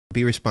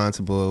be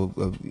responsible,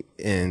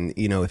 and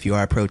if you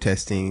are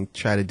protesting,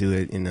 try to do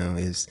it,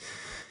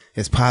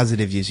 as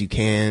positive as you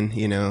can.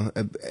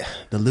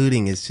 The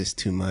looting is just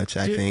too much.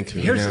 I think.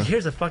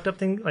 Here's a fucked up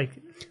thing. Like,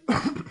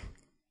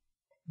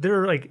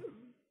 they're like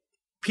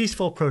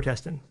peaceful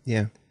protesting.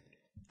 Yeah.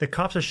 The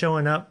cops are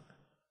showing up,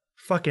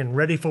 fucking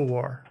ready for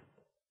war,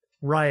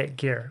 riot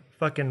gear,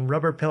 fucking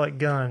rubber pellet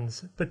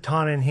guns,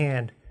 baton in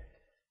hand.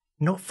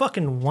 No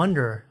fucking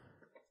wonder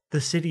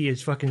the city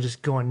is fucking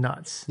just going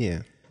nuts.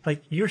 Yeah.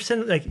 Like, you're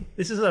sending, like,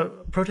 this is a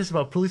protest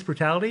about police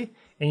brutality,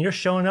 and you're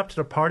showing up to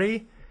the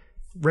party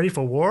ready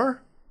for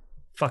war?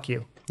 Fuck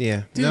you.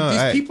 Yeah. Dude,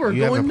 these people are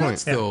going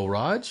nuts, though,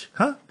 Raj.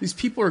 Huh? These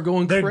people are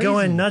going They're crazy.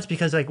 going nuts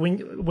because, like,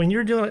 when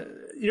you're doing,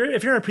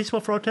 if you're in a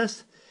peaceful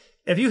protest,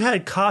 if you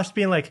had cops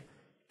being like,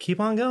 keep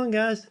on going,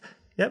 guys.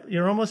 Yep,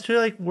 you're almost to,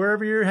 like,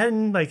 wherever you're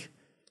heading. Like,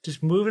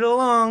 just move it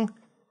along.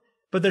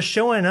 But they're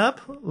showing up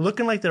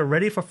looking like they're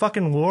ready for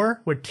fucking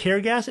war with tear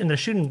gas, and they're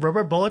shooting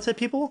rubber bullets at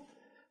people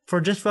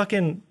for just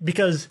fucking,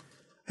 because,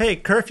 hey,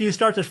 curfew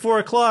starts at 4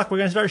 o'clock. We're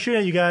going to start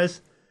shooting at you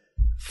guys.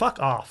 Fuck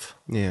off.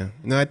 Yeah.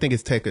 No, I think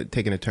it's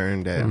taking a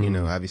turn that,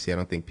 obviously I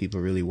don't think people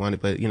really want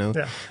it, but,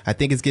 I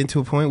think it's getting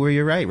to a point where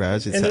you're right,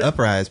 Raj. It's an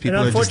uprise. People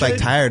are just like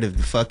tired of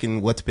the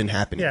fucking what's been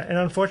happening. Yeah. And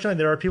unfortunately,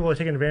 there are people who are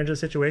taking advantage of the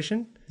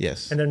situation.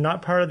 Yes. And they're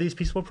not part of these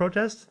peaceful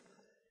protests.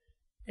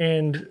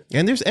 And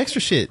there's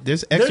extra shit.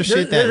 There's extra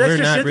shit that we're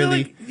not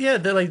really.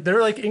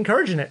 They're like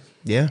encouraging it.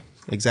 Yeah,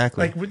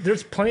 exactly. Like,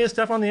 there's plenty of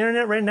stuff on the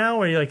internet right now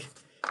where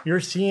you're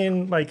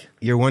seeing, like,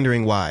 you're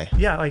wondering why.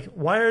 Yeah, like,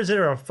 why is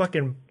there a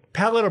fucking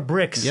pallet of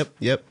bricks?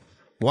 Yep.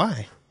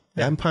 Why?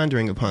 Yeah. I'm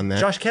pondering upon that.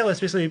 Josh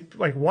Kellis basically,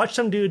 like, watched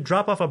some dude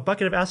drop off a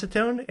bucket of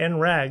acetone and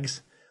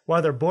rags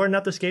while they're boarding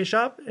up the skate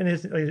shop in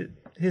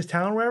his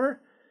town, wherever.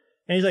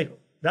 And he's like,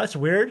 "That's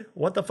weird.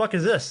 What the fuck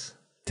is this?"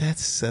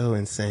 That's so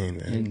insane,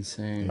 man.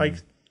 Insane. Like,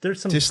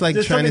 there's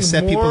trying to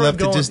set people up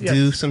to just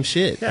do some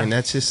shit, and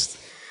that's just.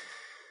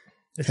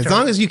 As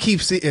long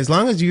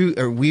as you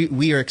or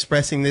we are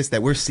expressing this,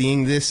 that we're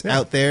seeing this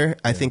out there,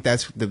 I think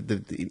that's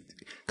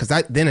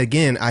because then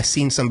again, I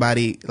seen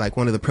somebody, like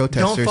one of the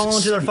protesters. Don't fall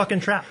into their fucking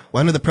trap.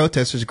 One of the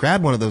protesters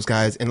grabbed one of those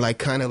guys and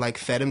kind of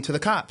fed him to the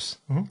cops,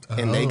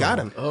 and they got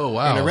him. Oh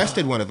wow! And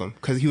arrested one of them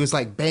because he was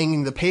like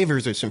banging the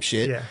pavers or some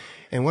shit. Yeah.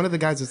 And one of the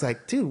guys was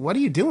like, "Dude, what are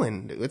you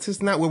doing? This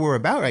is not what we're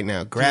about right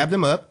now." Grabbed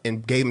him up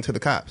and gave him to the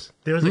cops.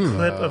 There was a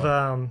clip of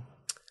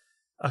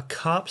a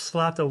cop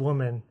slapped a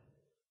woman.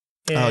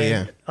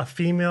 And a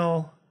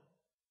female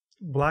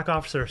black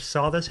officer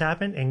saw this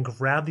happen and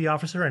grabbed the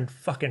officer and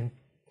fucking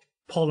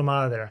pulled him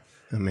out of there.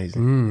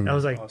 Amazing. I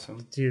was like,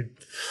 awesome. Dude.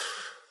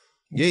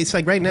 Yeah, it's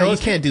like right now you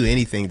can't do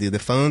anything, dude. The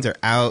phones are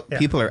out. Yeah.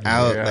 People are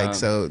out. Yeah. Like,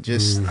 so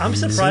just I'm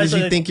surprised as soon as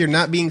you think you're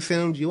not being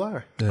filmed, you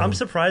are. Yeah. I'm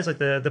surprised like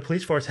the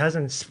police force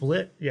hasn't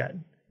split yet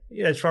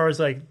as far as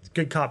like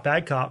good cop,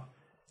 bad cop.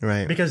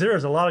 Right. Because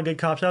there's a lot of good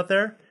cops out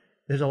there.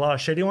 There's a lot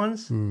of shitty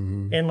ones.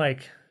 And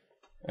like,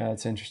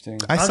 that's interesting.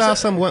 I saw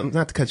someone,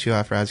 not to cut you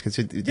off, Raj, because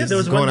there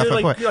was going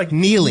off like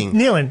kneeling,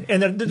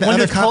 and the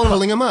other cop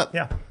pulling him up.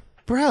 Yeah,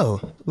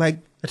 bro, like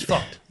it's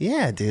fucked.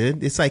 Yeah,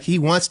 dude, it's like he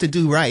wants to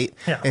do right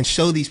and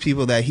show these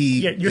people that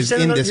he is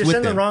in this with them. You're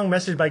sending the wrong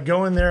message by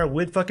going there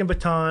with fucking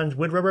batons,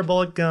 with rubber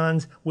bullet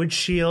guns, with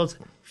shields,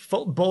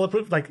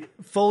 bulletproof, like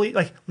fully,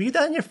 like leave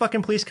that in your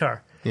fucking police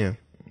car. Yeah,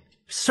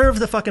 serve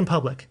the fucking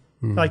public.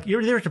 Like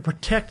you're there to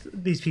protect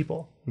these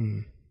people.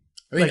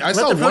 I mean, like, I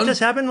saw let the protest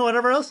happen or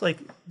whatever else. Like,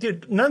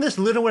 dude, none of this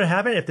looting would have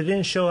happened if they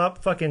didn't show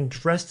up fucking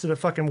dressed to the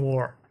fucking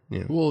war.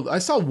 Yeah. Well, I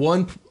saw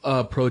one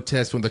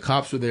protest when the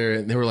cops were there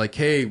and they were like,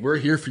 "Hey, we're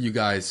here for you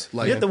guys.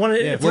 Like, the one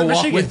we'll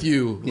walk with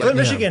you." Flint,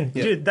 Michigan,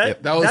 dude.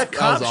 That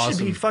cop awesome.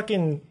 should be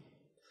fucking.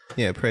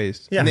 Yeah,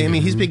 praised. Yeah, and I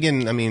mean, he's been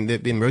getting. I mean,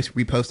 they've been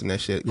reposting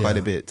that shit quite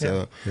a bit.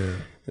 So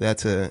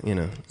that's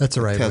that's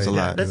a right. Tells a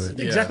lot. That's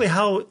exactly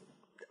how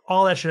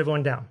all that should have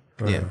gone down.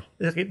 Yeah.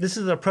 This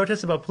is a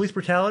protest about police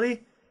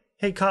brutality.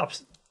 Hey,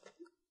 cops.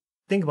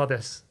 Think about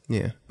this.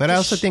 Yeah. But I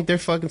also think they're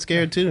fucking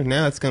scared too.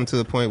 Now it's come to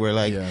the point where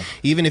like,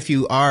 even if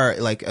you are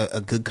like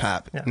a good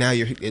cop, now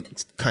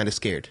it's kind of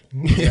scared.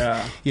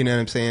 Yeah. You know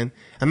what I'm saying?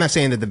 I'm not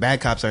saying that the bad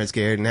cops aren't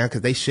scared now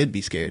because they should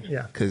be scared.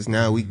 Yeah. Because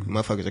now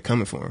motherfuckers are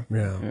coming for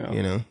them. Yeah.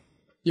 You know?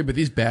 Yeah, but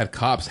these bad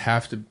cops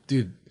have to,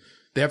 dude,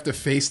 they have to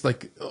face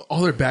like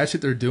all their bad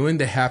shit they're doing.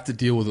 They have to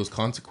deal with those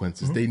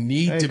consequences. They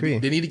need they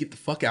need to get the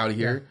fuck out of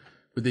here.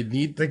 But they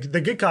need the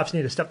good cops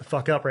need to step the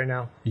fuck up right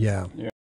now. Yeah.